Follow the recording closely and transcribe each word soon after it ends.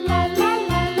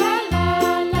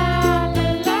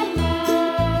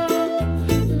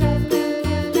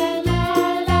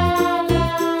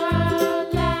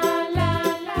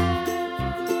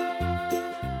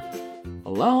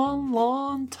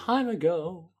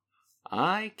go.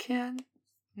 I can't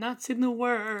not sing the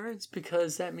words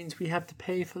because that means we have to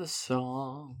pay for the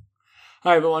song.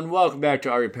 Hi everyone, welcome back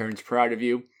to Are Your Parents Proud of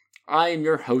You? I am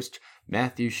your host,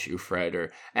 Matthew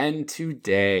Schufrider, and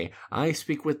today I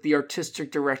speak with the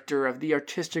artistic director of the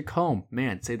Artistic Home.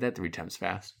 Man, say that 3 times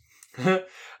fast.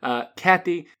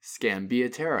 Kathy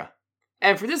Scambiatterra.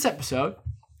 And for this episode,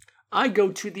 I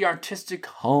go to the Artistic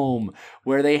Home,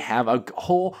 where they have a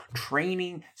whole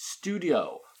training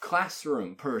studio,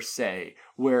 classroom per se,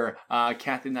 where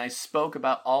Kathy and I spoke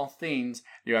about all things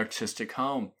the Artistic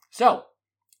Home. So,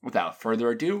 without further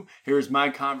ado, here's my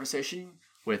conversation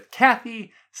with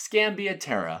Kathy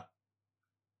Scambiatterra.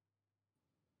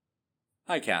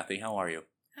 Hi, Kathy. How are you?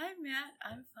 Hi, Matt.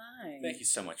 I'm fine. Thank you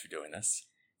so much for doing this.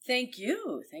 Thank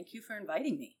you. Thank you for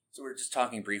inviting me. So we're just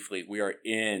talking briefly. We are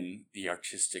in the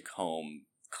Artistic Home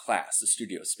class, the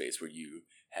studio space where you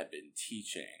have been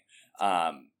teaching.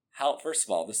 First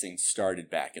of all, this thing started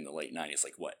back in the late 90s,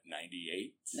 like what,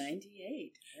 98?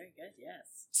 98. Very good,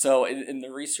 yes. So in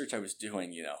the research I was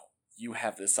doing, you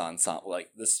have this ensemble, like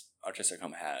this Artistic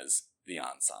Home has the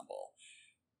ensemble.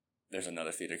 There's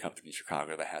another theater company in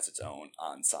Chicago that has its own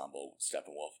ensemble,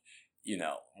 Steppenwolf.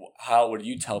 How would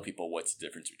you tell people what's the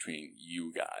difference between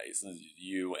you guys,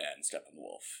 you and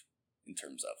Steppenwolf, in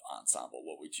terms of ensemble?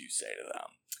 What would you say to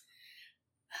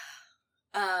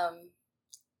them?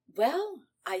 Well,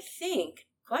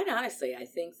 quite honestly, I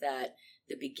think that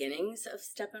the beginnings of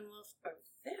Steppenwolf are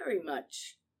very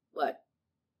much what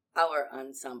our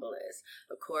ensemble is.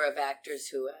 A core of actors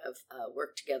who have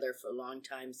worked together for a long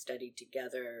time, studied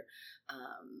together,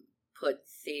 put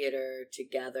theater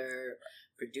together,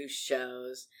 produce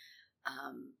shows,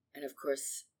 and of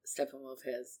course Steppenwolf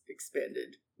has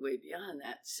expanded way beyond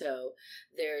that. So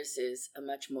theirs is a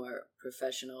much more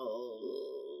professional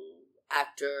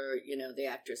actor. The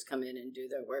actors come in and do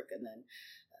their work and then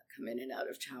come in and out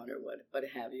of town or what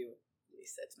have you. At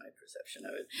least that's my perception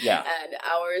of it. Yeah. And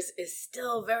ours is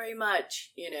still very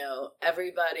much,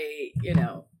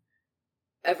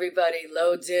 everybody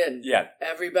loads in. Yeah.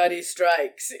 Everybody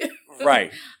strikes.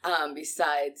 Right.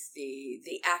 Besides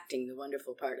the acting, the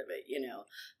wonderful part of it,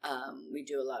 we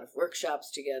do a lot of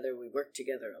workshops together. We work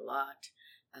together a lot.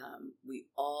 We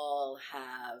all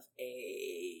have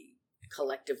a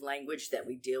collective language that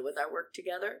we deal with our work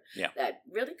together. Yeah. That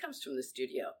really comes from the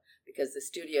studio, because the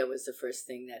studio was the first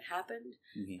thing that happened.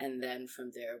 Mm-hmm. And then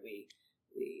from there we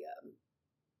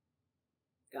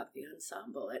got the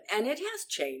ensemble, and it has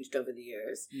changed over the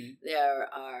years. Mm-hmm. There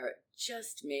are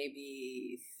just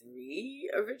maybe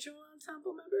 3 original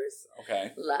ensemble members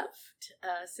left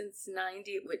since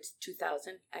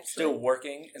 2000 actually. Still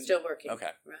working? Still working.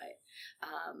 Okay. Right.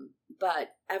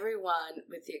 But everyone,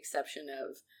 with the exception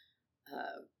of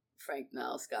Frank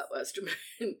Nall, Scott Westerman,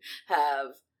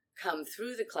 have come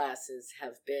through the classes,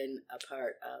 have been a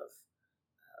part of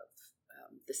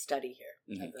the study here,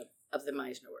 mm-hmm. of the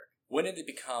Meisner work. When did it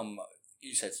become,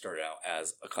 you said started out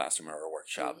as a classroom or a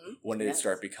workshop, mm-hmm. When did it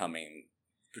start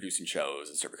producing shows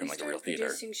and start becoming like a real theater?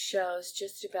 Producing shows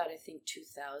just about, I think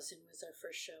 2000 was our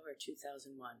first show, or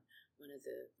 2001, one of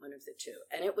the two.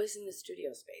 And it was in the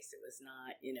studio space. It was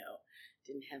not,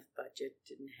 didn't have budget,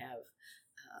 didn't have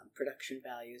production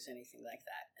values, anything like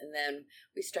that. And then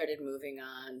we started moving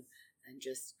on and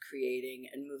just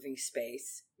creating and moving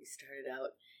space. We started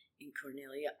out in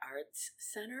Cornelia Arts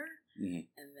Center, mm-hmm.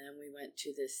 and then we went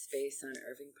to this space on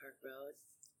Irving Park Road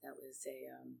that was a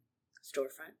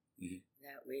storefront, mm-hmm.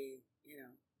 that we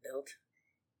built,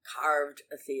 carved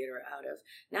a theater out of.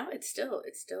 Now it's still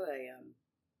a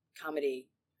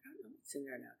comedy. I don't know what's in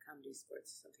there now. Comedy,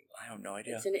 sports, something. I have no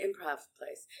idea. It's an improv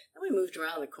place. Then we moved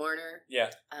around the corner.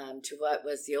 Yeah. To what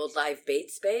was the old Live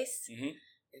Bait space. Mm-hmm.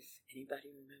 If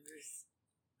anybody remembers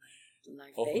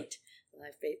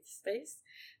Live Bait space.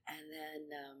 And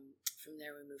then from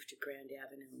there we moved to Grand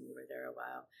Avenue, and we were there a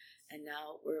while. And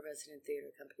now we're a resident theater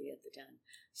company at the Den.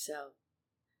 So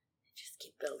just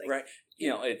keep building. Right.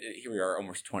 Here we are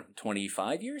almost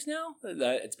 25 years now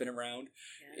that it's been around.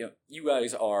 Yeah. You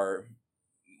guys are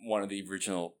one of the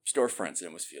original storefronts. It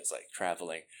almost feels like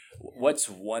traveling. Yeah. What's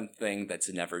one thing that's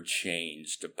never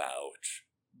changed about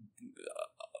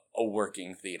a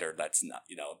working theater that's not,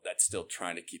 that's still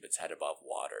trying to keep its head above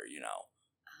water,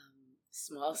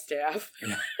 Small staff.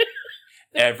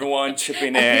 Everyone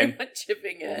chipping in. Everyone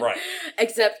chipping in. Right.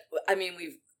 Except,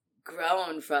 we've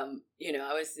grown from,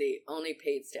 I was the only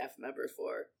paid staff member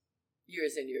for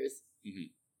years and years. Mm-hmm.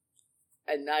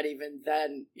 And not even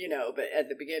then, but at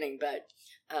the beginning. But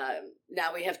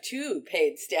now we have 2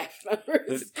 paid staff members.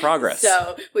 There's progress.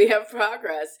 So we have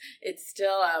progress. It's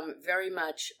still very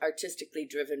much artistically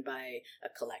driven by a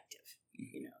collective.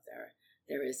 Mm-hmm.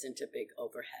 there isn't a big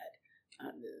overhead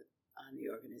on the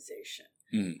organization.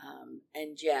 Mm-hmm.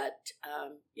 And yet,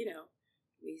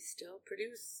 we still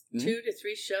produce Mm-hmm. 2 to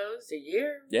 3 shows a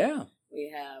year. Yeah.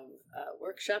 We have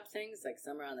workshop things like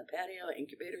Summer on the Patio,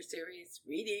 incubator series,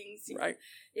 readings. Right.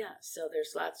 Yeah, so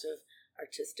there's lots of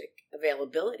artistic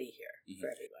availability here Mm-hmm. for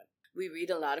everyone. We read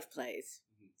a lot of plays.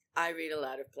 I read a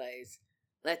lot of plays.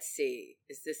 Let's see,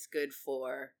 is this good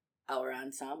for our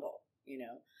ensemble?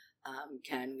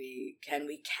 Can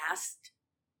we cast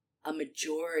a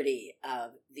majority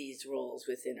of these roles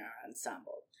within our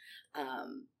ensemble?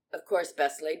 Of course,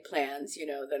 best laid plans,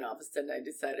 then all of a sudden I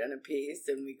decide on a piece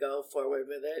and we go forward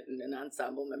with it, and an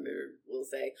ensemble member will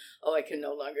say, oh, I can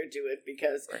no longer do it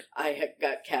because Right. I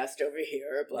got cast over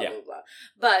here, blah, Yeah. blah, blah.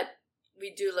 But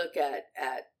we do look at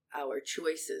our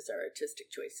choices, our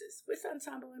artistic choices, with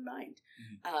ensemble in mind.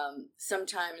 Mm-hmm.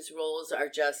 Sometimes roles are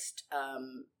just,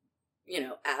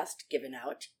 asked, given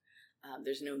out.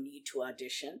 There's no need to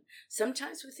audition.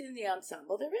 Sometimes within the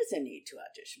ensemble, there is a need to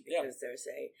audition because there's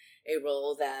a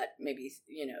role that maybe,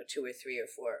 2 or 3 or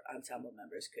 4 ensemble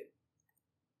members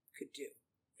could do.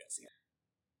 Yes.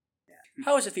 Yeah.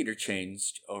 How has the theater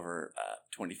changed over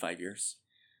 25 years?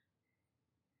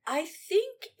 I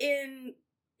think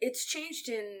it's changed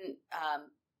in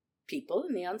people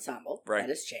in the ensemble. Right. That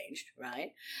has changed,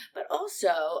 right? But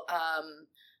also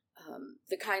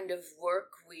the kind of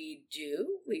work we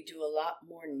do a lot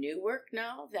more new work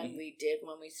now than we did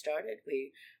when we started.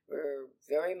 We were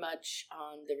very much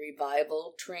on the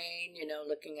revival train,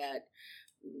 looking at,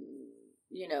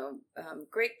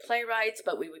 great playwrights,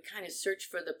 but we would kind of search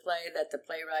for the play that the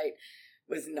playwright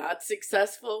was not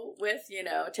successful with,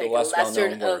 take a lesser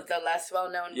of the less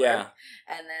well-known work,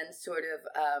 and then sort of,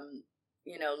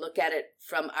 look at it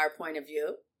from our point of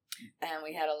view. And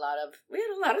we had a lot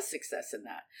of success in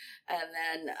that. And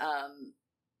then,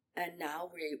 and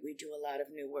now we do a lot of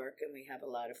new work, and we have a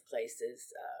lot of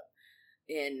places,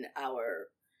 in our,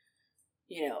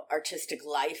 artistic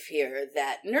life here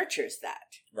that nurtures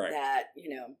that. Right. That,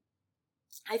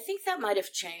 I think that might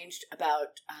have changed.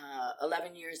 About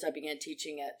 11 years I began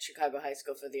teaching at Chicago High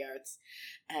School for the Arts,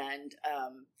 and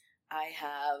I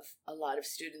have a lot of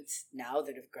students now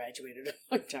that have graduated a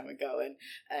long time ago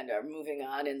and are moving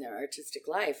on in their artistic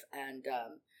life. And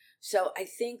so I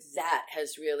think that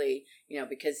has really,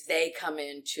 because they come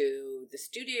into the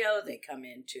studio, they come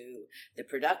into the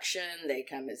production, they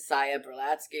come as Saya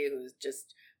Berlatsky, who's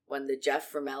just won the Jeff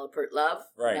for Malapert Love,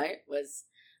 right? Was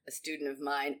a student of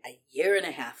mine a year and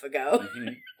a half ago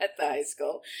at the high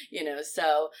school,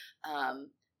 so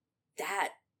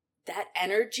that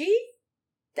energy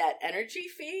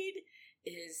feed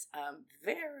is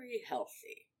very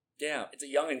healthy. Yeah, it's a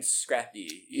young and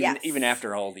scrappy, even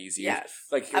after all these years. Yes.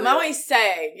 Like I'm always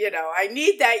saying, I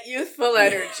need that youthful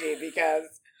energy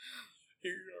because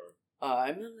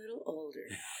I'm a little older.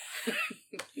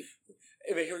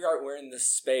 But here we are, we're in this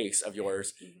space of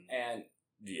yours, and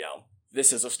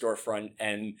this is a storefront,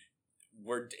 and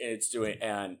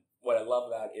and what I love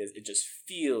about it is it just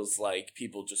feels like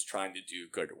people just trying to do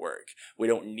good work. We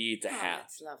don't need to have.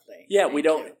 That's lovely. Yeah, Thank we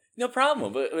don't. you. No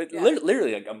problem. But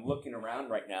literally, like, I'm looking around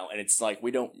right now, and it's like we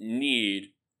don't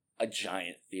need a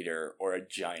giant theater or a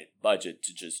giant budget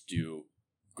to just do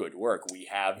good work. We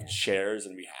have chairs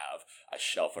and we have a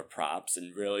shelf of props,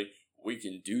 and really, we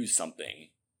can do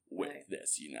something with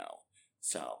this,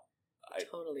 So I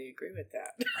totally agree with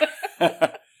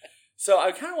that. So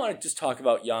I kind of want to just talk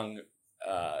about young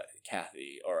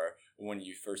Kathy, or when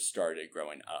you first started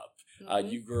growing up.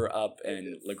 You grew up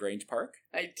in LaGrange Park?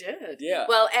 I did. Yeah.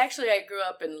 Well, actually, I grew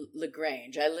up in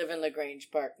LaGrange. I live in LaGrange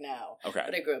Park now. Okay.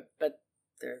 But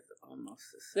they're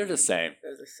almost the same. They're the same.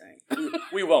 They're the same.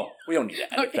 We don't need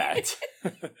to edit that.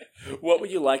 What were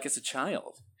you like as a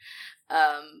child?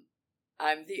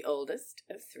 I'm the oldest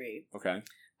of 3. Okay.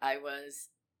 I was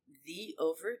the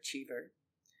overachiever.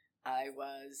 I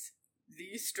was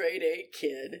the straight A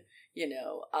kid.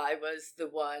 I was the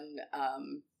one,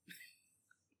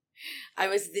 I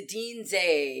was the dean's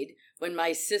aide when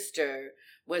my sister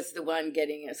was the one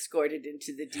getting escorted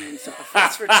into the dean's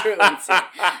office for truancy.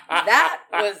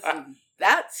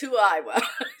 That's who I was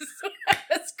when I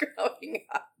was growing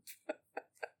up.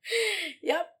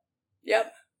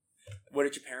 Yep. What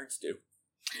did your parents do?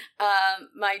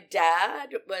 My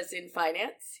dad was in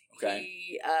finance. Okay.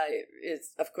 He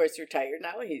is, of course, retired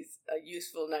now. He's a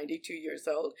useful 92 years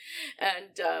old.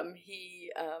 And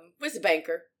he was a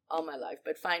banker all my life,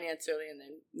 but finance early and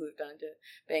then moved on to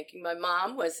banking. My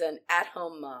mom was an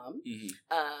at-home mom.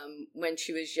 When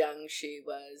she was young, she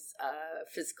was a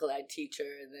physical ed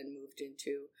teacher and then moved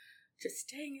into just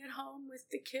staying at home with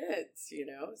the kids,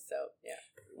 So, yeah.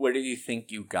 Where do you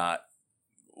think you got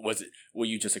were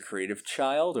you just a creative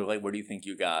child, or like where do you think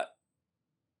you got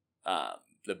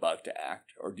the bug to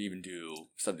act, or to even do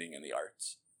something in the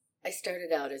arts? I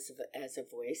started out as a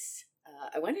voice.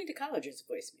 I went into college as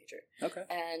a voice major. Okay.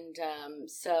 And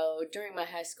so during my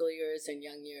high school years and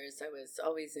young years, I was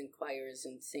always in choirs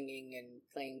and singing and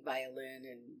playing violin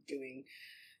and doing,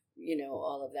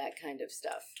 all of that kind of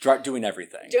stuff. Doing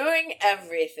everything. Doing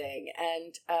everything.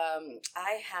 And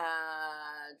I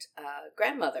had a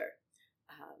grandmother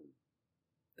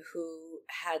who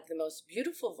had the most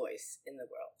beautiful voice in the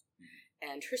world.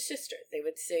 And her sister, they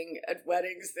would sing at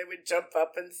weddings. They would jump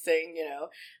up and sing,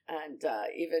 And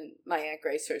even my Aunt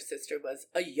Grace, her sister, was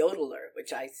a yodeler,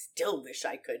 which I still wish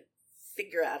I could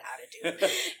figure out how to do.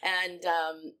 And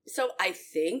so I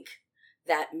think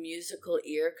that musical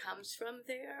ear comes from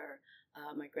there.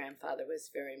 My grandfather was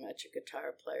very much a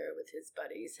guitar player with his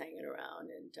buddies hanging around,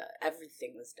 and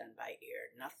everything was done by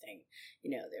ear. Nothing,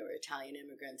 there were Italian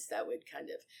immigrants that would kind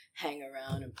of hang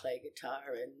around and play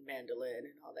guitar and mandolin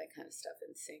and all that kind of stuff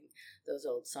and sing those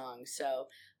old songs. So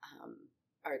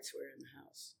arts were in the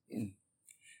house. Mm.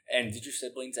 And did your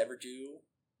siblings ever do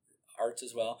arts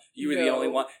as well? You were the only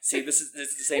one. See, this is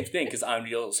the same thing, because I'm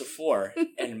the oldest of four,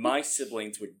 and my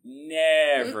siblings would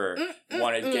never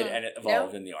want to get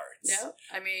involved in the arts. No,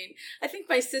 I mean, I think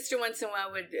my sister once in a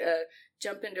while would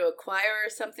jump into a choir or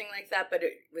something like that, but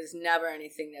it was never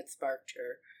anything that sparked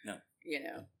her. No,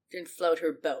 didn't float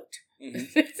her boat.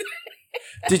 Mm-hmm.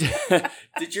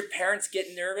 Did your parents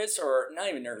get nervous, or not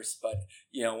even nervous, but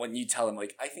when you tell them,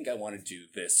 like, I think I want to do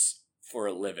this for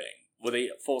a living? Were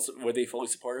they fully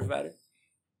supportive about it?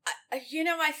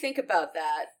 I think about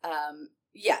that.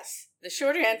 Yes. The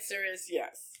short answer is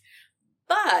yes.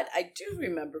 But I do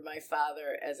remember my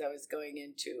father, as I was going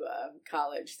into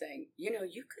college, saying, you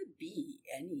could be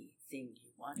anything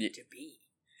you wanted to be.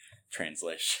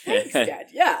 Translation. Thanks,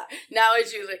 Dad. Yeah. Now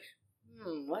it's usually,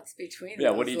 what's between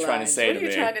those what are you trying to say to me? What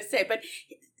are you trying to say? But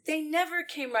they never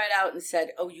came right out and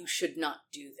said, oh, you should not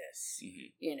do this.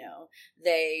 Mm-hmm.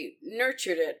 They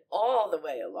nurtured it all the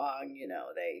way along.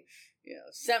 They,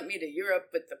 sent me to Europe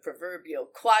with the proverbial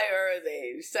choir.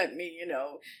 They sent me,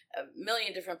 a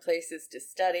million different places to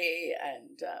study,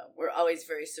 and were always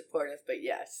very supportive. But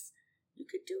yes, you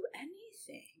could do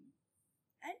anything.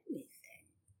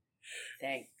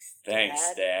 Thanks,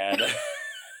 Dad.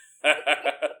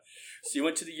 So you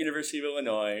went to the University of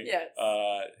Illinois. Yes.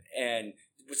 And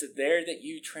was it there that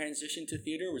you transitioned to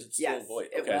theater, or was it still voice?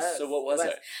 Okay, was. So what was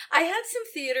it? I had some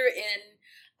theater in,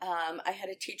 I had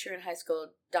a teacher in high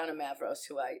school, Donna Mavros,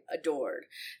 who I adored.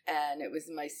 And it was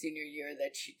my senior year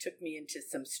that she took me into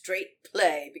some straight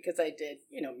play, because I did,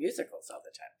 musicals all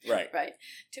the time. Right.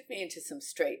 Took me into some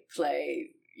straight play,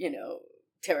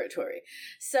 territory.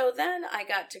 So then I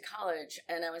got to college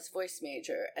and I was voice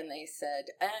major, and they said,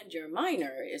 and your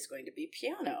minor is going to be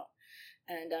piano.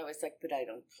 And I was like, but I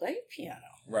don't play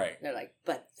piano. Right. They're like,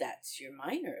 but that's your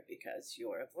minor because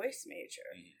you're a voice major.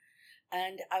 Mm-hmm.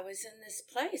 And I was in this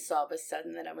place all of a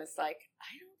sudden that I was like,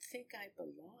 I don't think I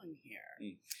belong here.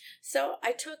 Mm. So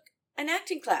I took an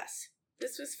acting class.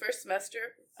 This was first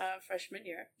semester, freshman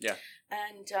year. Yeah.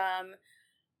 And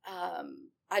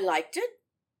I liked it.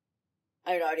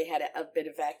 I had already had a bit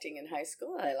of acting in high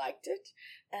school. I liked it.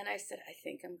 And I said, I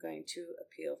think I'm going to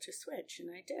appeal to switch. And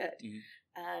I did. Mm-hmm.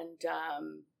 And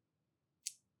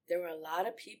there were a lot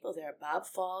of people there. Bob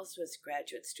Falls was a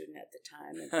graduate student at the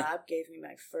time. And Bob gave me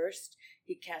my first,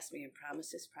 he cast me in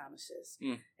Promises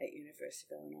at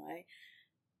University of Illinois.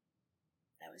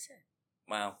 That was it.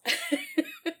 Wow.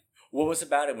 What was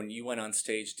about it when you went on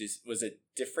stage? Was it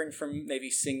different from maybe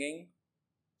singing?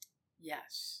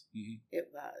 Yes,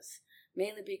 it was.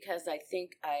 Mainly because I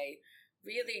think I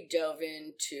really dove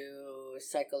into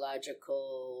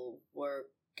psychological work,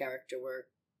 character work,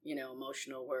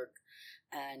 emotional work.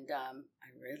 And I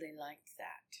really liked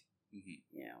that,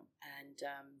 And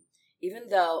even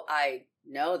though I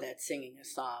know that singing a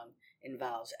song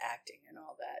involves acting and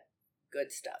all that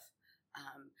good stuff,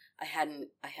 I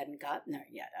hadn't gotten there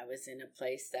yet. I was in a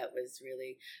place that was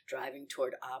really driving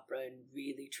toward opera and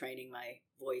really training my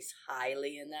voice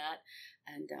highly in that.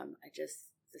 And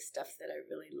the stuff that I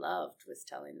really loved was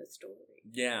telling the story.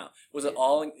 Yeah. Was it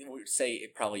all, would say,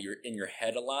 probably you're in your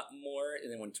head a lot more,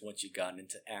 and then once you got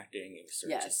into acting, it was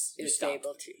sort of just, it was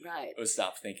able to, right. It was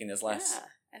stop thinking as less. Yeah.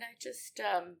 And I just,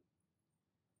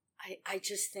 I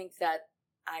just think that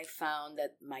I found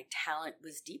that my talent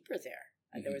was deeper there.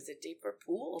 Mm-hmm. There was a deeper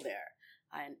pool there,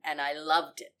 and I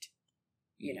loved it,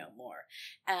 more.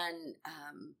 And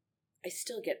I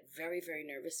still get very, very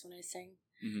nervous when I sing,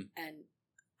 and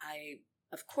I,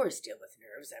 of course, deal with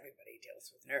nerves. Everybody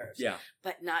deals with nerves, yeah,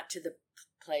 but not to the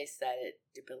place that it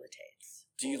debilitates.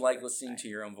 Do you like listening to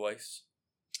your own voice?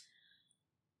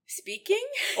 Speaking?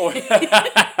 Oh,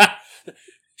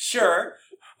 sure.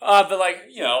 But like,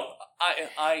 you know,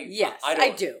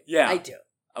 I do. Yeah. I do.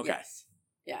 Okay. Yes.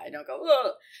 Yeah, I don't go,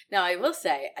 whoa. Now, I will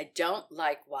say, I don't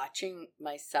like watching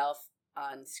myself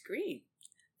on screen.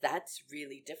 That's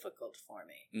really difficult for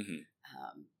me.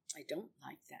 Mm-hmm. I don't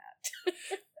like that.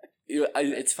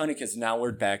 It's funny because now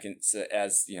we're back in,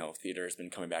 as you know, theater has been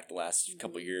coming back the last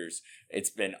couple of years. It's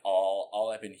been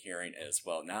all I've been hearing is,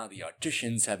 well, now the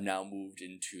auditions have now moved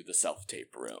into the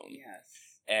self-tape room. Yes.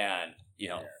 And, you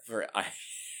know,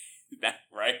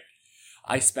 right?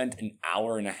 I spent an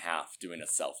hour and a half doing a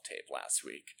self-tape last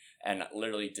week and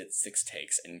literally did 6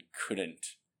 takes and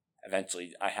couldn't.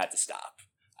 Eventually, I had to stop.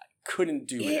 I couldn't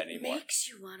do it anymore. It makes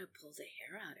you want to pull the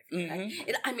hair out of your Mm-hmm.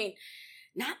 head. I mean,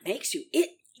 not makes you.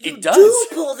 You does. do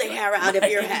pull the hair out of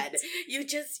your head. You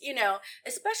just, you know,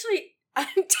 especially I'm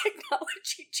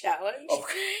technology challenged.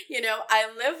 Okay. You know, I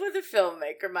live with a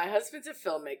filmmaker. My husband's a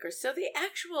filmmaker. So the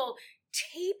actual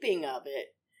taping of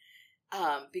it,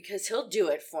 because he'll do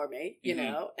it for me, you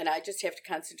know, and I just have to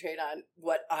concentrate on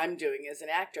what I'm doing as an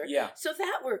actor. Yeah. So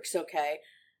that works okay.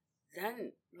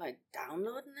 Then, like,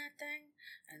 downloading that thing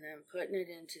and then putting it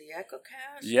into the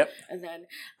EchoCast. Yep. And then,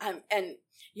 and,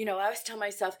 you know, I always tell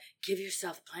myself, give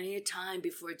yourself plenty of time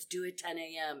before it's due at 10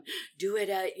 a.m. Do it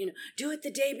at, do it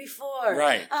the day before.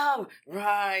 Right. Oh,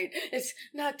 right. It's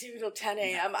not due till 10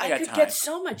 a.m. I could time. get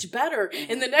so much better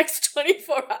in the next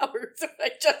 24 hours if I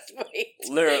just wait.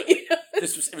 Literally. You know?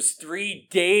 It was 3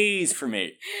 days for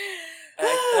me. And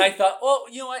I thought, well,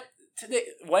 you know what? Today,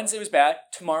 Wednesday was bad.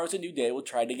 Tomorrow's a new day. We'll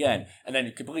try it again. And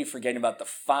then completely forgetting about the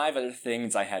 5 other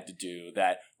things I had to do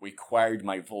that required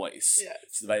my voice. Yes.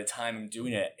 So by the time I'm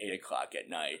doing it at 8 o'clock at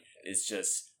night, it's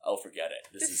just, oh, forget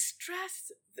it. The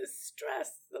stress,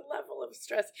 the level of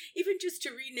stress, even just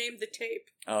to rename the tape.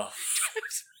 Oh,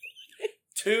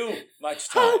 too much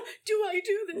time. How do I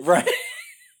do this? Right.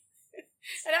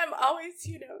 And I'm always,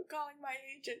 calling my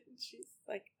agent, and she's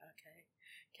like, okay,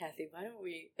 Kathy, why don't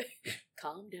we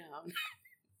calm down?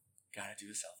 Gotta do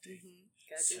the self-tape.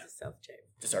 Gotta do the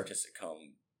self-tape. Does Artistic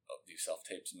Home do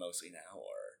self-tapes mostly now,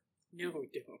 or? No, we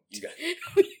don't. You got.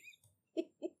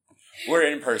 We're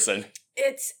in person.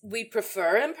 We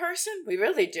prefer in person. We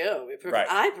really do. Right.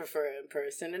 I prefer in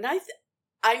person, and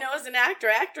I know as an actor,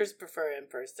 actors prefer in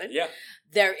person. Yeah.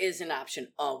 There is an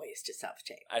option always to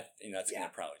self-tape. I think that's going to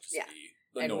probably just be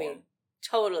the and norm. We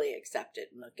totally accept it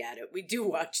and look at it. We do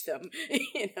watch them,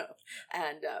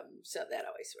 and so that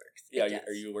always works. Yeah,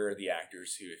 are you aware of the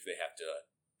actors who, if they have to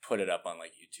put it up on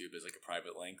like YouTube as like a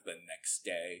private link, the next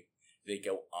day they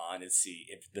go on and see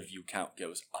if the view count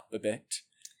goes up a bit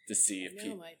to see if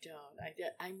No, I don't.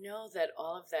 I know that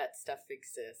all of that stuff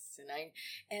exists,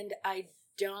 and I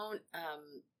don't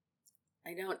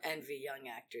envy young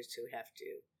actors who have to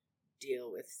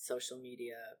deal with social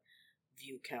media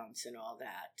view counts and all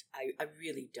that. I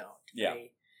really don't. Yeah.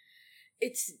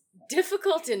 It's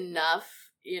difficult enough,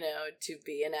 to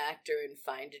be an actor and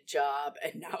find a job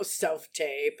and now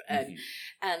self-tape and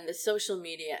the social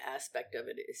media aspect of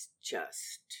it is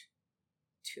just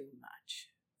too much.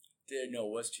 No,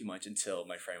 it was too much until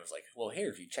my friend was like, well, here,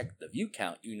 if you check the view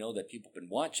count, you know that people have been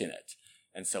watching it.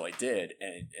 And so I did,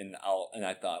 and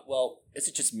I thought, well, is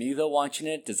it just me though watching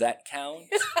it? Does that count?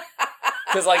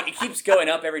 Because it keeps going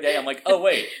up every day. I'm like, oh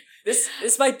wait,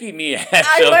 this might be me.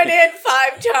 Actually. I went in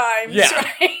 5 times.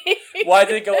 Yeah. Right? Why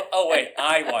did it go? Oh wait,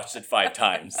 I watched it 5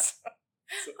 times.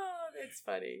 Oh, that's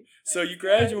funny. So you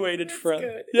graduated from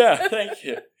good. Yeah, thank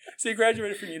you. So you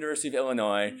graduated from the University of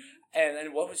Illinois. And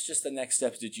then what was just the next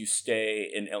steps? Did you stay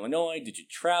in Illinois? Did you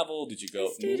travel? Did you go?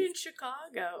 I stayed in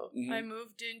Chicago. Mm-hmm. I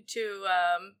moved into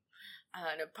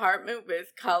an apartment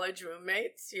with college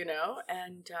roommates,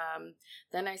 and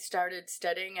then I started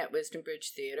studying at Wisdom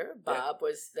Bridge Theater. Bob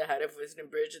was the head of Wisdom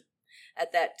Bridge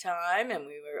at that time, and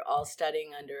we were all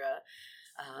studying under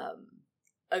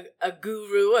a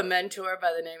guru, a mentor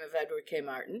by the name of Edward K.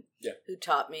 Martin, who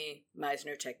taught me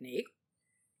Meisner technique.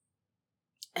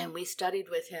 And we studied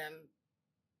with him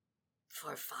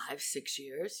for 5-6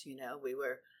 years. We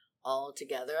were all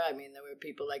together. I mean, there were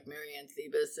people like Marianne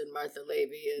Thebus and Martha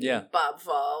Levy and Bob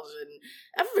Falls, and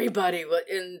everybody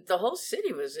in the whole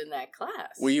city was in that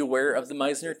class. Were you aware of the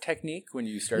Meisner technique when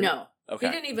you started? No. Okay.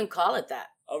 He didn't even call it that.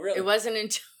 Oh, really? It wasn't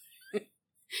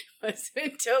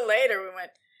until later we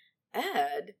went,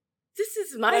 Ed, this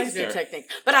is Meisner technique.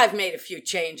 But I've made a few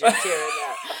changes here and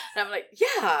there. And I'm like,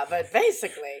 yeah, but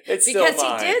basically. It's because still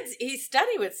mine. he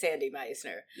studied with Sandy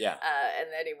Meisner. Yeah. And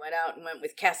then he went out and went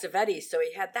with Cassavetes, so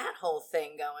he had that whole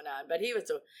thing going on. But he was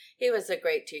a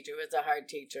great teacher. He was a hard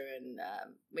teacher, and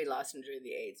we lost him during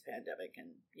the AIDS pandemic.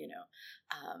 And,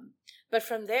 but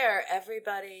from there,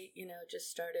 everybody, just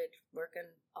started working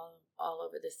all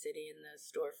over the city in the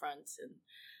storefronts and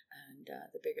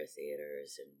the bigger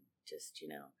theaters and just,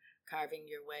 carving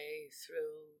your way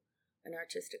through an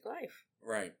artistic life.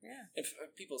 Right. Yeah. If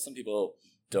some people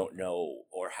don't know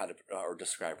or how to or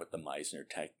describe what the Meisner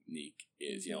technique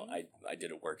is, I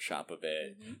did a workshop of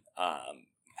it. Mm-hmm.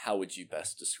 How would you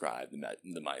best describe the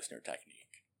Meisner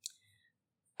technique?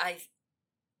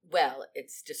 Well,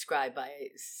 it's described by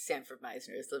Sanford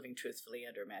Meisner as living truthfully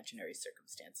under imaginary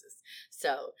circumstances.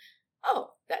 So,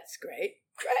 that's great.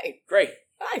 Great.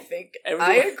 I think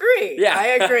I agree. Yeah. I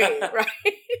agree.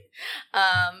 Right.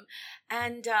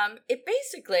 And it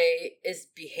basically is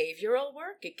behavioral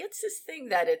work. It gets this thing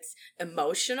that it's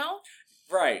emotional.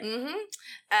 Right. Mm-hmm.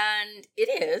 And it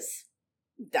is.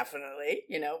 Definitely.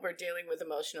 We're dealing with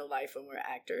emotional life when we're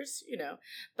actors,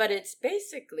 but it's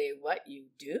basically what you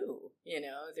do,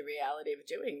 the reality of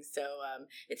doing. So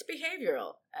it's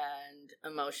behavioral, and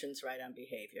emotions right on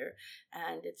behavior.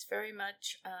 And it's very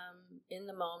much in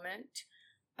the moment,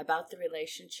 about the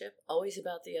relationship, always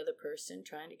about the other person,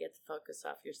 trying to get the focus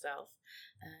off yourself,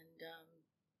 and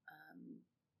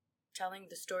telling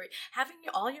the story, having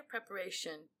all your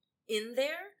preparation in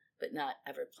there, but not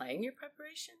ever playing your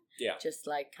preparation. Yeah. Just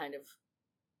like kind of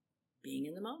being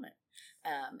in the moment.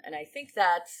 And I think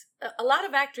that's, a lot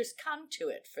of actors come to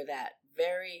it for that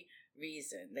very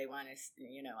reason. They want to,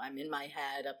 I'm in my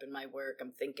head, up in my work,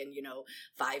 I'm thinking,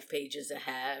 5 pages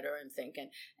ahead, or I'm thinking,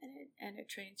 and it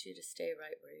trains you to stay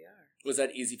right where you are. Was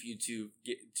that easy for you to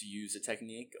get to use a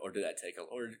technique, or did it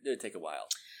take a while?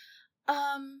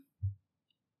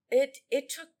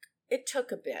 It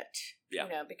took a bit,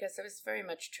 yeah. Because I was very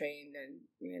much trained,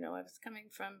 and, I was coming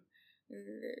from,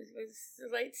 it was the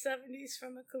late 70s,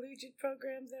 from a collegiate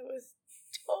program that was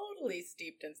totally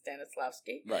steeped in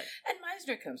Stanislavski. Right. And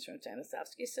Meisner comes from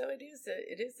Stanislavski, so it is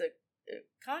a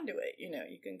conduit,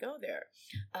 you can go there.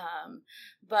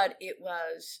 But it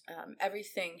was,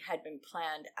 everything had been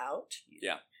planned out.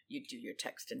 Yeah. You'd do your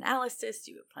text analysis,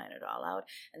 you would plan it all out,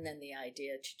 and then the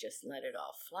idea to just let it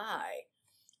all fly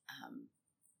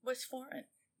was foreign.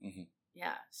 Mm-hmm.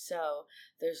 Yeah, so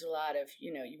there's a lot of,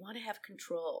 you want to have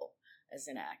control as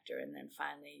an actor, and then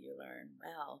finally you learn,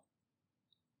 well,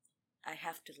 I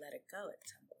have to let it go at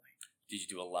some point. Did you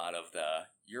do a lot of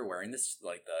you're wearing this,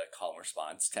 like the call and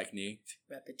response technique?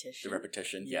 Repetition. The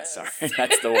repetition? Yes. Yeah, sorry.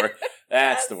 That's the word.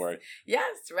 That's the word.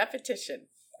 Yes, repetition.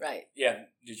 Right. Yeah.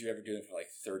 Did you ever do it for like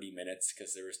 30 minutes?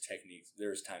 Because there was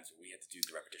times when we had to do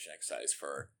the repetition exercise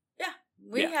for... Yeah.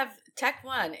 We have, Tech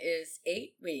 1 is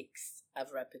 8 weeks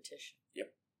of repetition.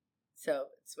 Yep. So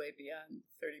it's way beyond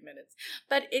 30 minutes.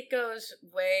 But it goes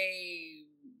way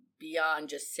beyond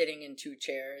just sitting in 2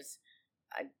 chairs.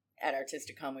 At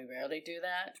Artistic Home, we rarely do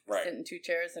that. Right. Sit in 2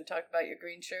 chairs and talk about your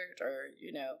green shirt, or,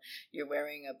 you're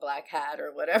wearing a black hat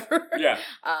or whatever. Yeah.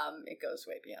 It goes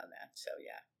way beyond that. So,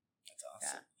 yeah. That's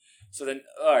awesome. Yeah. So then,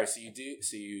 all right, so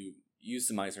you use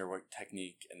the Meisner work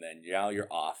technique, and then now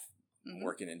you're off Mm-hmm.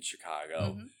 working in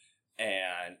Chicago. Mm-hmm.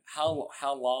 And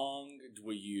how long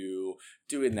were you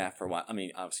doing that for? I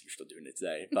mean, obviously you're still doing it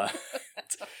today, but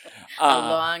a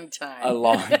long time. A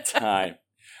long time.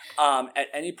 At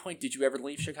any point, did you ever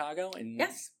leave Chicago?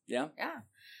 Yes. Yeah. Yeah.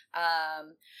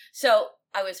 So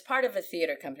I was part of a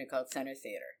theater company called Center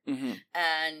Theater, mm-hmm.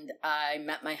 and I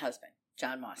met my husband,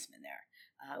 John Mossman, there.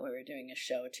 We were doing a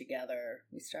show together.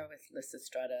 We started with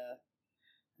Lysistrata,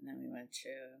 and then we went to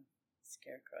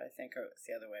Scarecrow, I think, or it was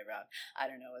the other way around. I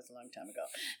don't know. It was a long time ago.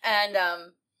 And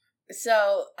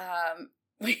so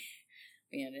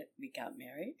we got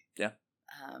married. Yeah.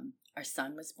 Our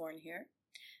son was born here.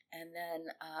 And then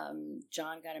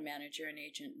John got a manager and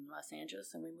agent in Los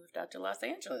Angeles, and we moved out to Los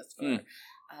Angeles for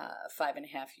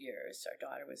 5.5 years. Our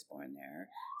daughter was born there.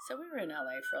 So we were in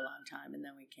LA for a long time, and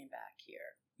then we came back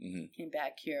here. Mm-hmm. Came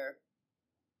back here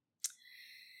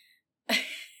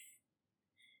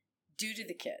due to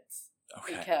the kids.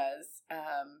 Okay. Because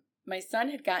my son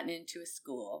had gotten into a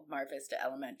school, Mar Vista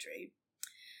Elementary,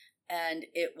 and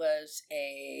it was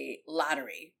a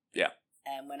lottery. Yeah.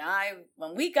 And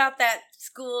when we got that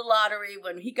school lottery,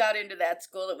 when he got into that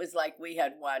school, it was like we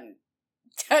had won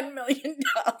 $10 million,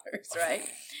 right?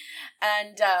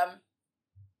 And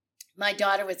my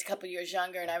daughter was a couple years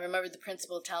younger, and I remember the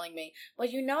principal telling me, well,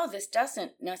 this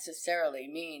doesn't necessarily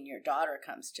mean your daughter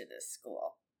comes to this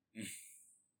school.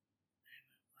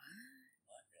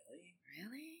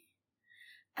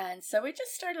 And so we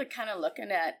just started kind of looking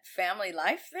at family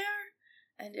life there,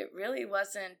 and it really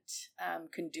wasn't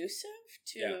conducive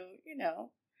to,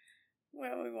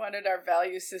 where we wanted our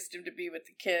value system to be with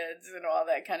the kids and all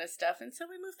that kind of stuff. And so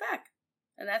we moved back.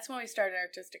 And that's when we started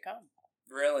Artistic Home.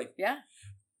 Really? Yeah.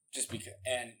 Just because,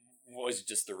 and what was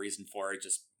just the reason for it?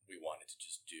 Just we wanted to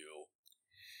just do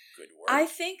good work. I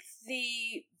think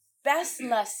the best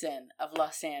lesson of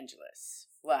Los Angeles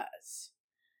was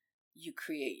you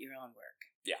create your own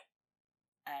work. Yeah.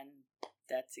 And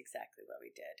that's exactly what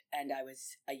we did. And I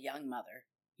was a young mother,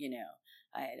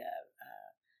 I had a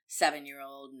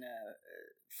 7-year-old and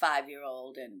a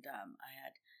 5-year-old, and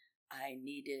I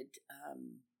needed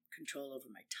control over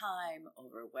my time,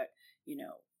 over what,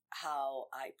 how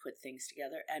I put things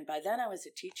together. And by then I was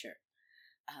a teacher.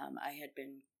 I had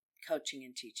been coaching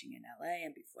and teaching in LA,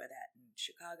 and before that in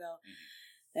Chicago.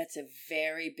 Mm-hmm. That's a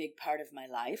very big part of my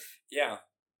life. Yeah.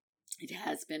 It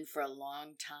has been for a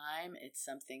long time. It's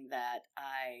something that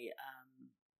I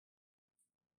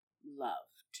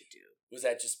love to do. Was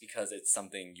that just because it's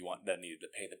something you want that needed to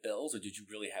pay the bills, or did you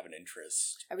really have an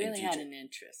interest? I really had an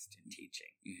interest in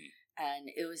teaching. Mm-hmm. And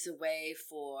it was a way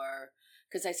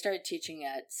because I started teaching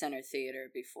at Center Theater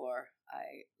before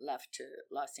I left to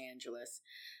Los Angeles.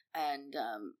 And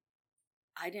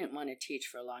I didn't want to teach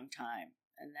for a long time.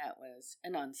 And that was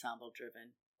an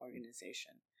ensemble-driven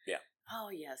organization. Yeah. Oh,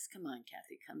 yes, come on,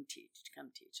 Kathy, come teach.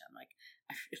 I'm like,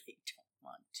 I really don't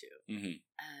want to. Mm-hmm.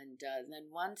 And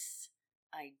then once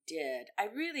I did, I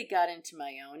really got into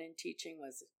my own in teaching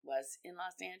was in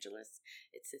Los Angeles.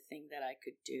 It's a thing that I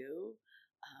could do.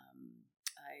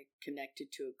 I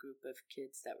connected to a group of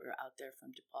kids that were out there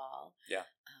from DePaul. Yeah.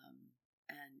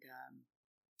 And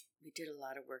we did a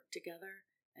lot of work together,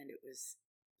 and it was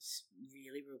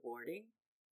really rewarding.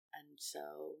 And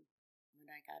so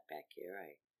when I got back here,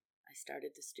 I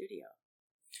started the studio.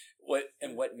 What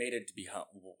made it to become,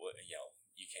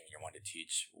 you came here, wanted to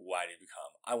teach. Why did it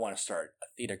become, I want to start a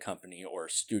theater company or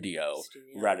a studio.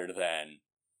 Rather than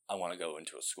I want to go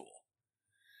into a school?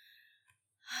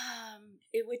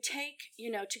 It would take,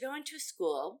 to go into a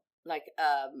school, like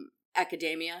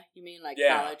academia, you mean, like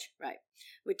college? Right.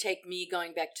 Would take me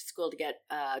going back to school to get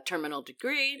a terminal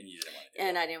degree. And you didn't want to do that.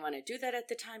 And that. I didn't want to do that at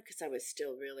the time because I was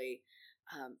still really,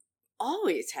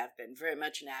 always have been very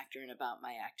much an actor and about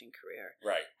my acting career.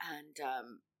 Right. And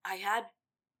I had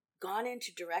gone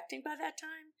into directing by that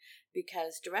time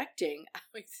because directing, I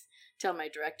always tell my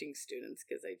directing students,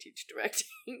 because I teach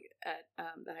directing at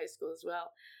the high school as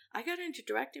well, I got into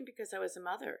directing because I was a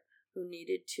mother who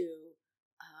needed to,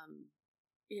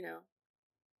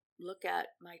 look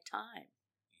at my time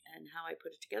and how I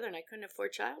put it together, and I couldn't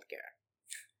afford childcare.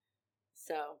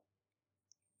 So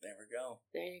there we go.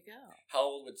 There you go. How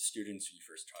old were the students when you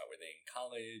first taught? Were they in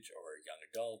college or young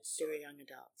adults? They were young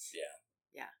adults. Yeah.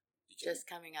 Yeah. Just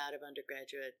coming out of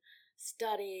undergraduate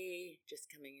study, just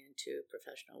coming into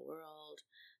professional world,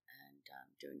 and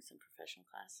doing some professional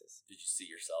classes. Did you see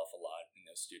yourself a lot in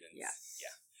those students? Yes.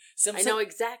 Yeah. I know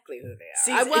exactly who they are.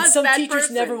 See, I was some that teachers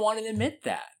person. never want to admit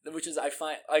that, which is I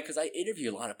find, because I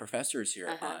interview a lot of professors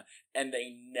here, and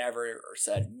they never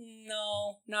said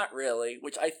no, not really.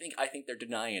 Which I think they're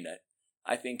denying it.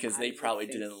 I think because they probably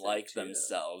didn't like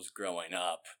themselves growing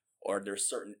up, or there's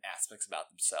certain aspects about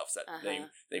themselves that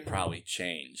they probably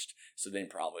changed. So they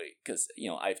probably, because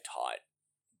I've taught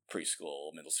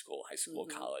preschool, middle school, high school,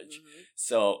 college,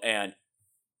 so and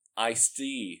I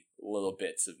see little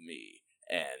bits of me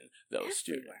and those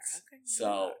students.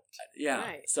 So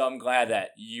so I'm glad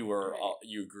that you were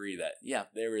you agree that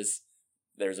there's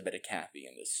a bit of Kathy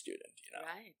in this student,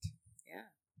 Right. Yeah.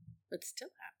 It still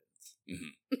happens.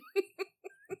 Mm-hmm.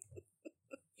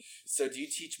 So do you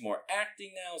teach more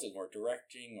acting now? Is it more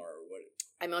directing, or what?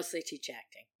 I mostly teach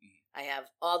acting. Mm-hmm. I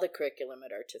have all the curriculum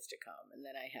at Artistic Home, and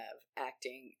then I have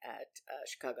acting at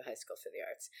Chicago High School for the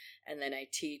Arts, and then I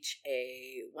teach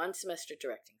a 1-semester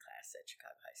directing class at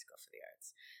Chicago High School for the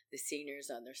Arts. The seniors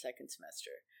on their 2nd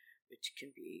semester, which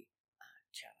can be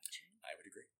challenging. I would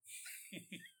agree.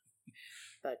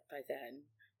 But by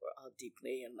then, we're all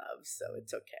deeply in love, so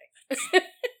it's okay.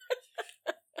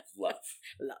 Love.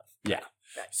 Yeah.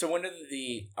 Right. So when did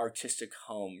the Artistic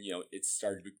Home, it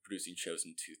started producing shows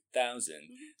in 2000,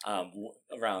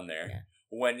 around there. Yeah.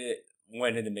 When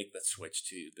did it make the switch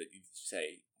to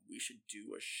say we should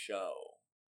do a show?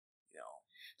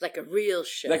 Like a real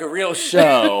show. Like a real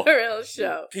show. A real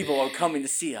show. People are coming to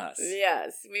see us.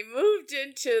 Yes. We moved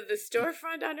into the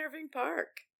storefront on Irving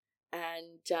Park.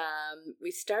 And we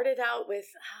started out with,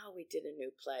 we did a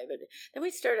new play, but then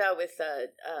we started out with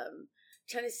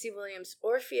Tennessee Williams'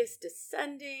 Orpheus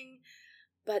Descending.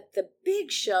 But the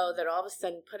big show that all of a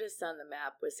sudden put us on the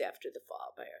map was After the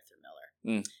Fall by Arthur Miller.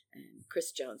 And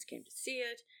Chris Jones came to see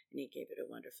it, and he gave it a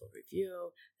wonderful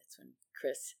review. That's when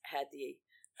Chris had the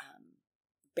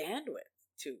bandwidth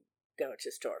to go to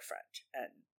Storefront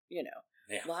and,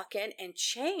 walk in and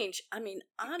change. I mean,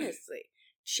 honestly,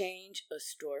 change a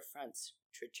storefront's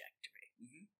trajectory.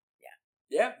 Mm-hmm.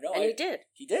 Yeah. No, and he did.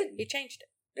 He did. He changed it.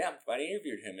 Yeah, I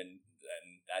interviewed him, and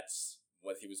that's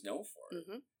what he was known for.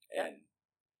 Mm-hmm. And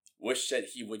wish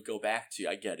that he would go back to.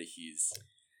 I get it.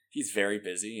 He's very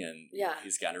busy, and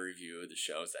he's got to review the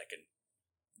shows that can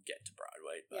get to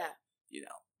Broadway. But,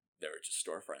 there were just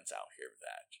storefronts out here with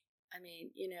that. I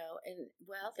mean,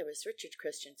 there was Richard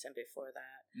Christensen before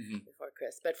that, before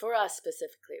Chris. But for us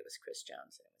specifically, it was Chris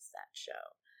Jones, and it was that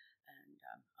show. And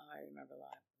I remember a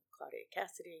lot. Claudia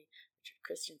Cassidy, Richard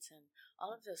Christensen, all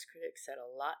of those critics had a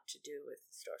lot to do with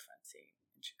the storefront scene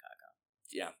in Chicago.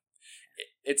 Yeah.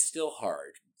 It's still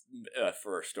hard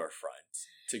for a storefront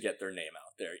to get their name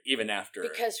out there, even after...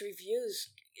 Because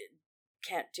reviews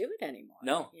can't do it anymore.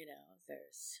 No.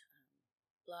 There's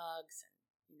blogs and,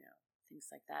 things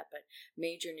like that. But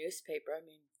major newspaper,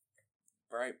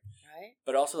 Right. Right?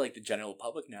 But also, the general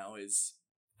public now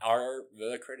are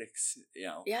the critics,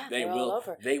 they're all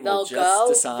over. They'll just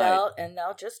decide.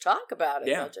 They'll just talk about it.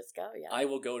 Yeah. They'll just go, I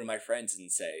will go to my friends and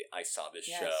say, I saw this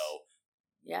show,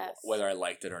 whether I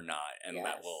liked it or not, and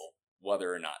that will,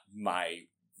 whether or not my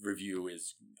review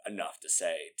is enough to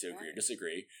say, to agree or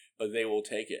disagree, but they will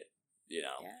take it,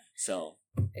 so.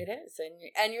 It is,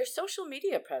 and your social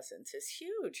media presence is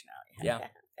huge now. You have to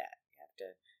have that. You have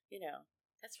to,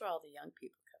 that's where all the young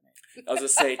people come in. I was going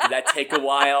to say, did that take a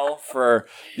while for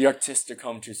the Artistic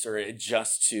Home to sort of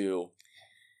adjust to,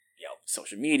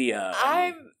 social media?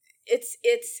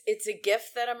 It's a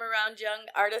gift that I'm around young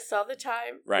artists all the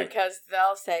time. Right. Because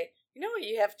they'll say, you know what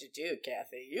you have to do,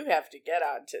 Kathy? You have to get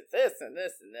onto this and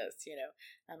this and this,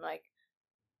 I'm like,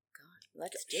 God,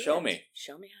 let's do it. Show me.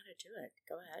 Show me how to do it.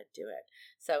 Go ahead, do it.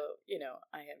 So,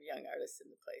 I have young artists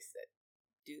in the place that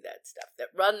do that stuff, that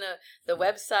run the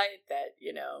website, that,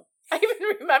 I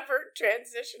even remember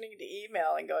transitioning to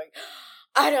email and going,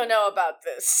 I don't know about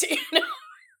this,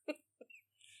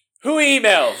 Who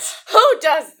emails? Who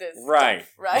does this right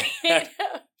stuff, right?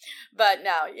 But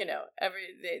now,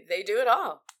 they do it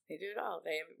all. They do it all.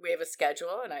 We have a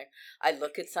schedule, and I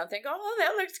look at something, go, oh,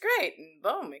 that looks great, and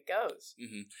boom, it goes.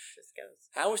 Mm-hmm. It just goes.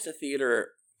 How has the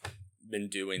theater been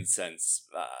doing since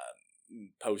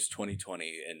post 2020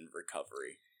 in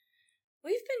recovery?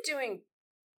 We've been doing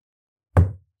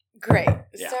great.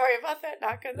 Yeah. Sorry about that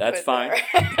knock on the That's fine.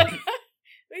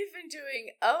 We've been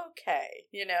doing okay,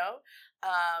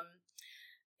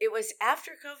 It was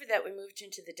after COVID that we moved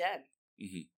into the den.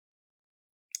 Mm-hmm.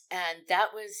 And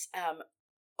that was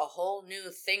a whole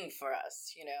new thing for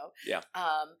us, Yeah.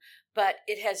 But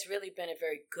it has really been a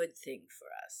very good thing for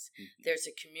us. Mm-hmm. There's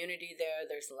a community there.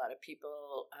 There's a lot of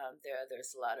people there.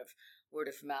 There's a lot of word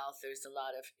of mouth. There's a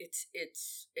lot of it's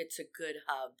a good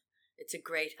hub. It's a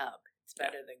great hub. It's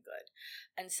better than good.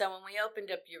 And so when we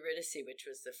opened up Eurydice, which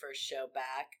was the first show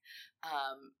back,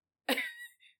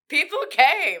 people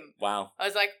came. Wow. I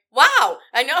was like, wow,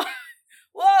 I know.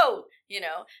 Whoa,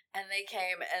 and they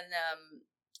came,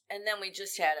 and then we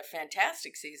just had a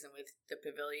fantastic season with the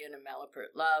Pavilion and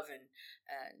Malapert Love and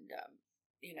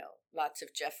lots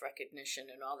of Jeff recognition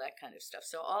and all that kind of stuff.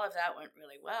 So all of that went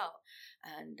really well,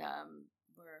 and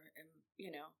we're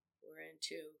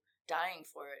into dying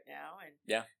for it now,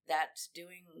 and that's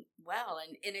doing well,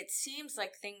 and it seems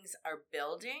like things are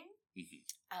building. Mm-hmm.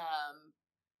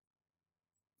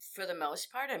 For the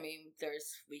most part,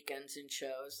 there's weekends and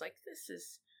shows. Like, this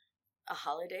is a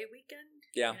holiday weekend.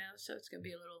 Yeah. So it's going to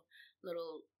be a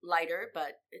little lighter,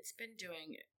 but it's been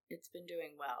doing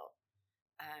well.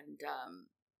 And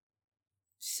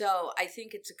so I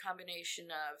think it's a combination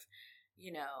of,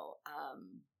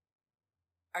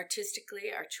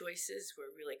 artistically, our choices.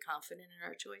 We're really confident in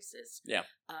our choices. Yeah.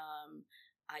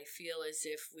 I feel as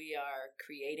if we are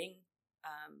creating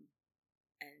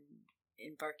and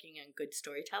embarking on good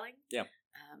storytelling. Yeah.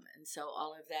 And so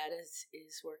all of that is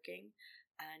working,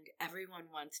 and everyone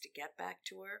wants to get back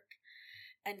to work.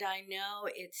 And I know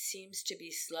it seems to be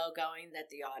slow going that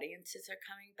the audiences are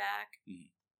coming back.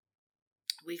 Mm-hmm.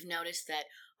 We've noticed that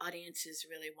audiences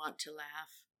really want to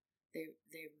laugh. They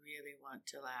really want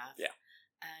to laugh. Yeah.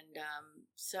 And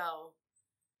so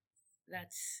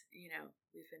that's,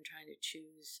 we've been trying to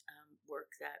choose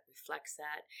work that reflects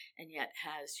that and yet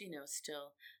has,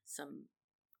 still some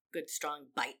good, strong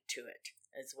bite to it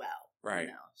as well. Right.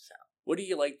 So. What do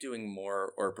you like doing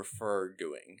more or prefer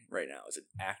doing right now? Is it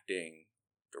acting,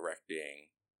 directing?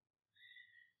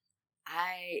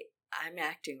 I'm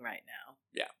acting right now.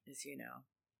 Yeah. As you know.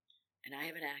 And I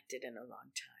haven't acted in a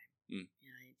long time.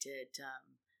 Yeah, I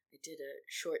did a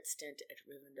short stint at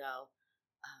Rivendell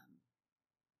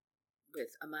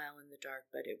with A Mile in the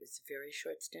Dark, but it was a very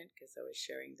short stint because I was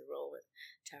sharing the role with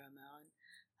Tara Mellon.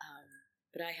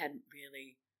 But I hadn't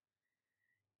really,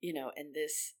 and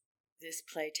this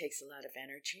play takes a lot of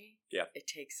energy. Yeah. It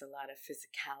takes a lot of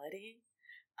physicality.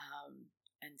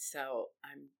 And so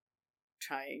I'm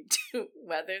trying to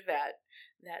weather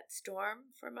that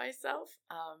storm for myself.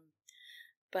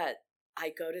 But I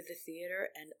go to the theater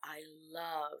and I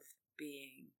love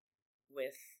being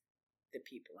with the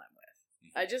people I'm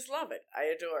with. Mm-hmm. I just love it. I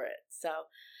adore it. So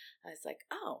I was like,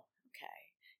 oh,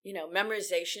 okay.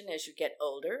 Memorization as you get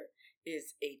older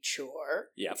is a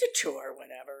chore. Yeah. It's a chore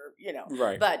whenever,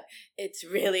 Right. But it's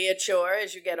really a chore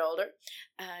as you get older.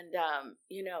 And,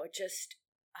 just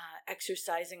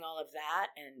exercising all of that.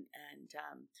 And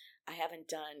I haven't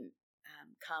done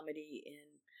comedy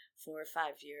in 4 or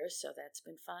 5 years, so that's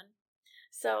been fun.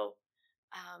 So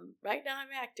right now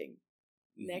I'm acting.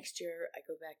 Mm-hmm. Next year I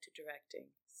go back to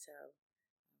directing. So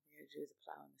I'm going to do The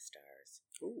Plow and the Stars.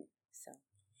 Ooh. So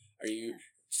are you? Yeah.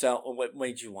 So what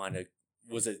made you want to?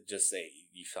 Was it just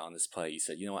you found this play? You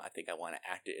said, you know what? I think I want to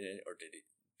act in it, or did it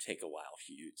take a while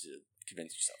for you to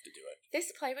convince yourself to do it?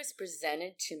 This play was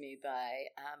presented to me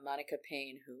by Monica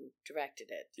Payne, who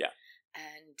directed it. Yeah.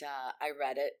 And I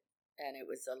read it. And it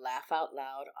was a laugh out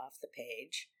loud off the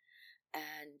page.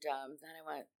 And then I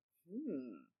went,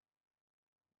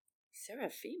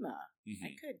 Seraphima.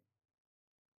 Mm-hmm.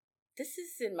 This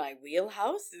is in my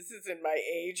wheelhouse. This is in my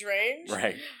age range.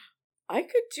 Right. I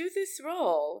could do this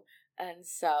role. And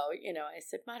so, I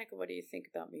said, Monica, what do you think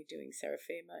about me doing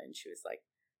Seraphima? And she was like,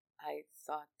 I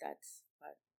thought that's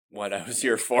what I was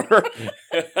here for. Thought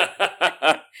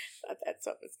that's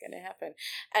what was going to happen.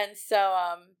 And so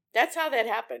that's how that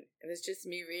happened. It was just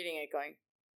me reading it going,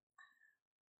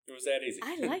 it was that easy.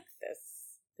 I like this.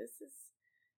 This is,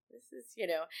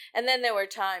 and then there were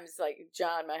times like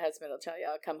John, my husband, will tell you,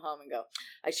 I'll come home and go,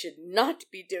 I should not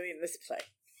be doing this play.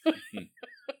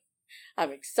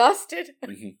 I'm exhausted.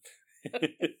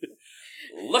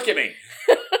 Look at me.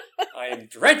 I am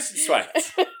drenched in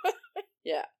sweat.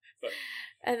 Yeah.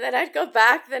 And then I'd go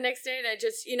back the next day and I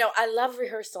just, I love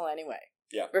rehearsal anyway.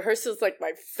 Yeah. Rehearsal's like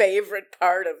my favorite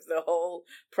part of the whole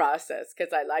process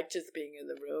because I like just being in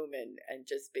the room and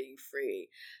just being free.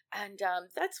 And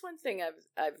that's one thing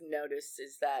I've noticed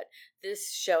is that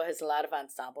this show has a lot of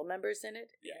ensemble members in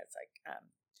it. Yeah. It's like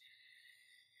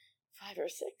 5 or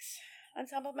 6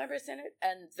 ensemble members in it.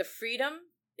 And the freedom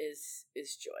is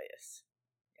joyous.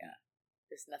 Yeah.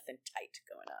 There's nothing tight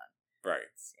going on.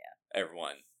 Right. Yeah.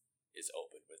 Everyone is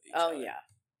open with each other. Oh, yeah.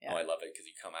 Oh, I love it because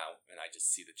you come out and I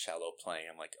just see the cello playing.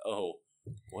 I'm like, oh,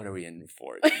 what are we in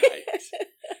for tonight?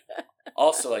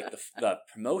 Also, like the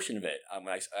promotion of it.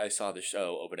 I saw the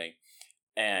show opening,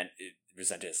 and it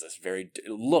presented as this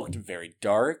it looked very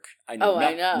dark. I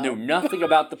knew nothing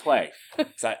about the play,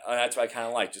 so that's what I kind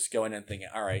of like. Just going in and thinking,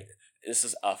 all right, this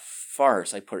is a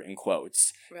farce. I put it in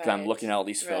quotes because I'm looking at all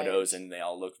these photos and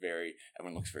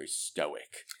everyone looks very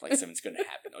stoic, like something's going to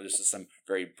happen. Or this is some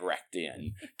very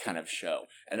Brechtian kind of show.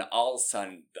 And all of a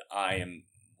sudden, I am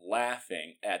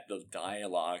laughing at the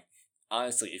dialogue.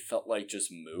 Honestly, it felt like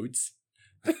just moods,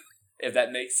 if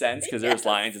that makes sense, because there's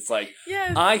lines. It's like,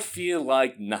 I feel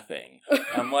like nothing.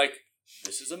 I'm like,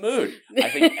 this is a mood. I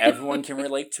think everyone can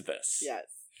relate to this. Yes.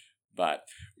 But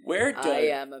where do I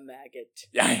am a maggot.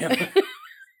 Yeah, I am.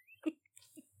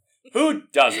 Who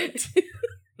doesn't?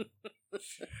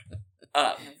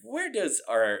 Where does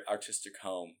our artistic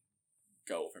home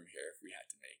go from here? If we had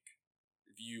to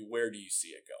make, where do you see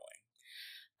it going?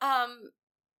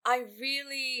 I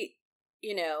really,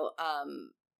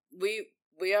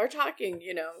 we are talking,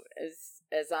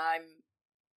 as I'm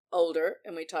older,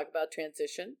 and we talk about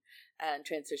transition and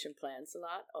transition plans a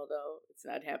lot, although it's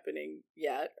not happening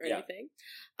yet or anything.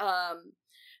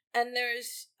 And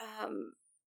there's,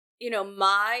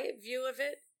 my view of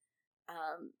it,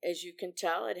 as you can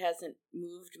tell, it hasn't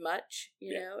moved much,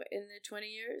 in the 20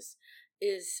 years,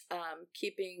 is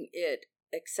keeping it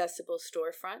accessible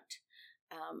storefront,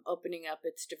 opening up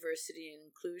its diversity and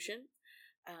inclusion,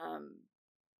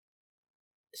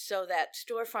 so that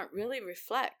storefront really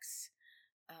reflects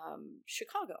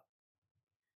Chicago,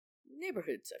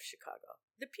 neighborhoods of Chicago,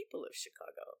 the people of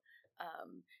Chicago.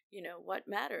 What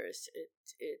matters.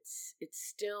 It's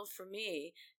still for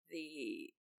me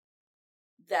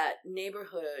that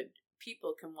neighborhood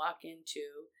people can walk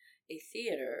into a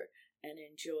theater and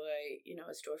enjoy,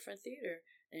 a storefront theater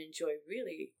and enjoy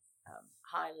really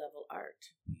high level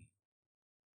art.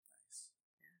 Nice.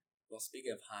 Yeah. Well,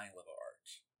 speaking of high level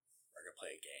art, we're going to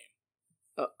play a game.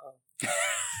 Uh-oh.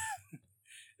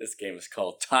 This game is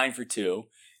called Time for Two.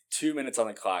 2 minutes on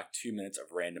the clock, 2 minutes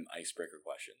of random icebreaker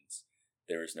questions.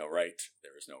 There is no right,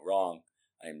 there is no wrong.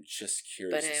 I am just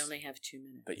curious. But I only have 2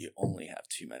 minutes. But you only have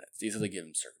 2 minutes. These are the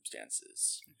given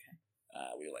circumstances. Okay.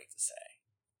 We like to say.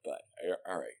 But,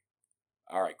 all right.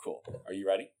 All right, cool. Are you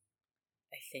ready?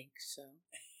 I think so.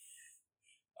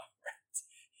 All right.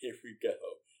 Here we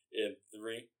go. In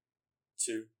 3,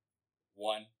 2,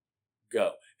 1,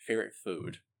 go. Favorite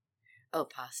food? Oh,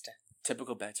 pasta.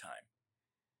 Typical bedtime?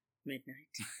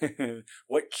 Midnight.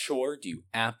 What chore do you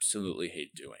absolutely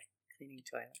hate doing? Cleaning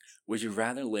toilets. Would you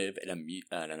rather live at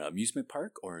an amusement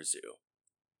park or a zoo?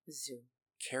 Zoo.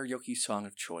 Karaoke song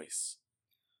of choice?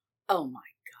 Oh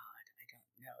my God. I don't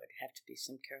know. It'd have to be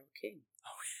some Carole King.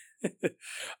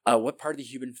 What part of the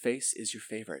human face is your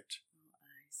favorite?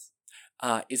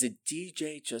 Eyes. Is a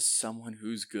DJ just someone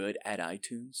who's good at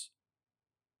iTunes?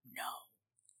 No.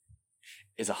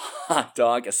 Is a hot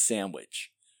dog a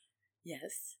sandwich?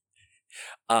 Yes.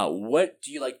 What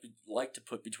do you like to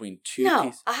put between two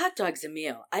pieces? A hot dog's a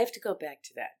meal. I have to go back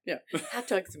to that. Yeah, hot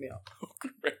dog's a meal.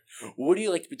 What do you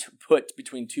like to put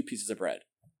between two pieces of bread?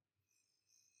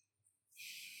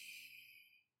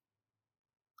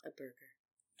 A burger.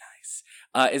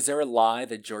 Nice. Is there a lie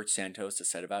that George Santos has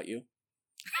said about you?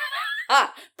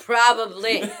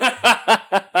 Probably.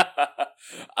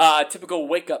 Typical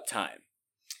wake-up time.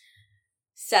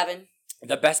 7.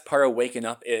 The best part of waking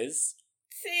up is?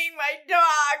 Seeing my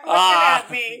dog looking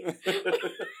at me.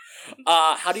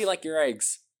 How do you like your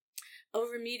eggs?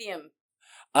 Over medium.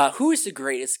 Who is the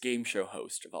greatest game show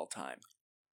host of all time?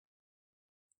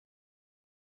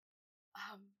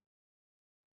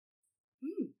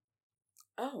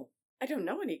 Oh, I don't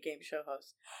know any game show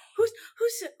hosts. Who's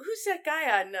that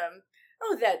guy on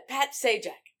that Pat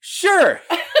Sajak? Sure.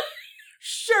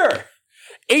 Sure.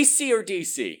 AC or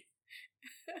DC?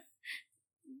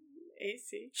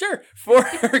 AC. Sure.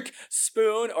 Fork,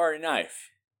 spoon, or a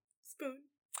knife? Spoon.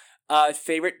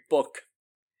 Favorite book?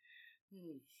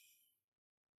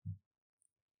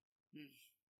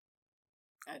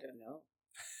 I don't know.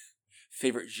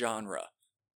 Favorite genre?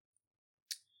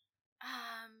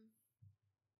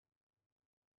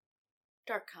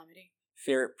 Dark comedy.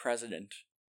 Favorite president?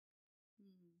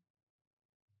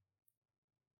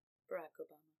 Barack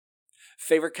Obama.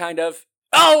 Favorite kind of?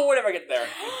 Oh, we'll never get there.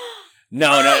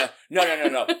 No.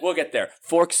 We'll get there.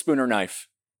 Fork, spoon, or knife?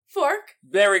 Fork.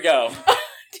 There we go.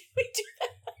 Did we do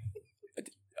that?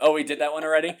 Oh, we did that one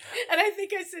already? And I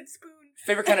think I said spoon.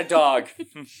 Favorite kind of dog?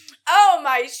 Oh,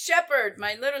 my shepherd.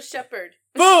 My little shepherd.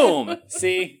 Boom!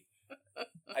 See?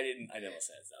 I didn't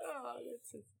listen to that. Oh,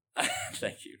 that's it.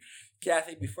 Thank you.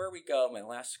 Kathy, before we go, my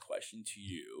last question to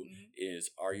you is,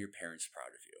 are your parents proud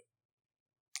of you?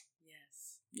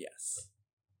 Yes. Yes.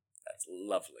 That's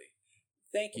lovely.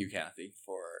 Thank you, Kathy,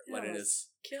 for letting us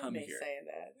come here. Saying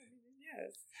that.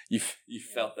 Yes. You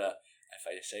felt that if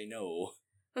I say no.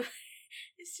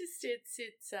 It's just, it's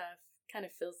kind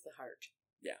of fills the heart.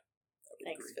 Yeah.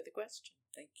 Thanks for the question.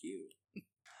 Thank you.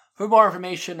 For more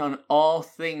information on all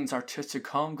things Artistic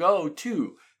Home, go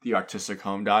to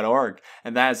theartistichome.org.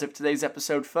 And that is it for today's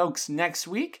episode, folks. Next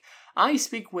week, I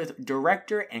speak with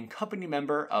director and company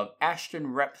member of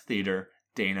Ashton Rep Theater,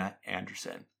 Dana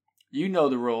Anderson. You know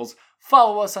the rules.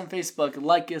 Follow us on Facebook,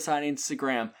 like us on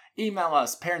Instagram, email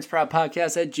us,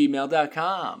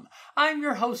 parentsproudpodcast@gmail.com. I'm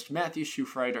your host, Matthew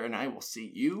Schufreiter, and I will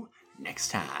see you next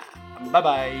time.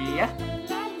 Bye-bye.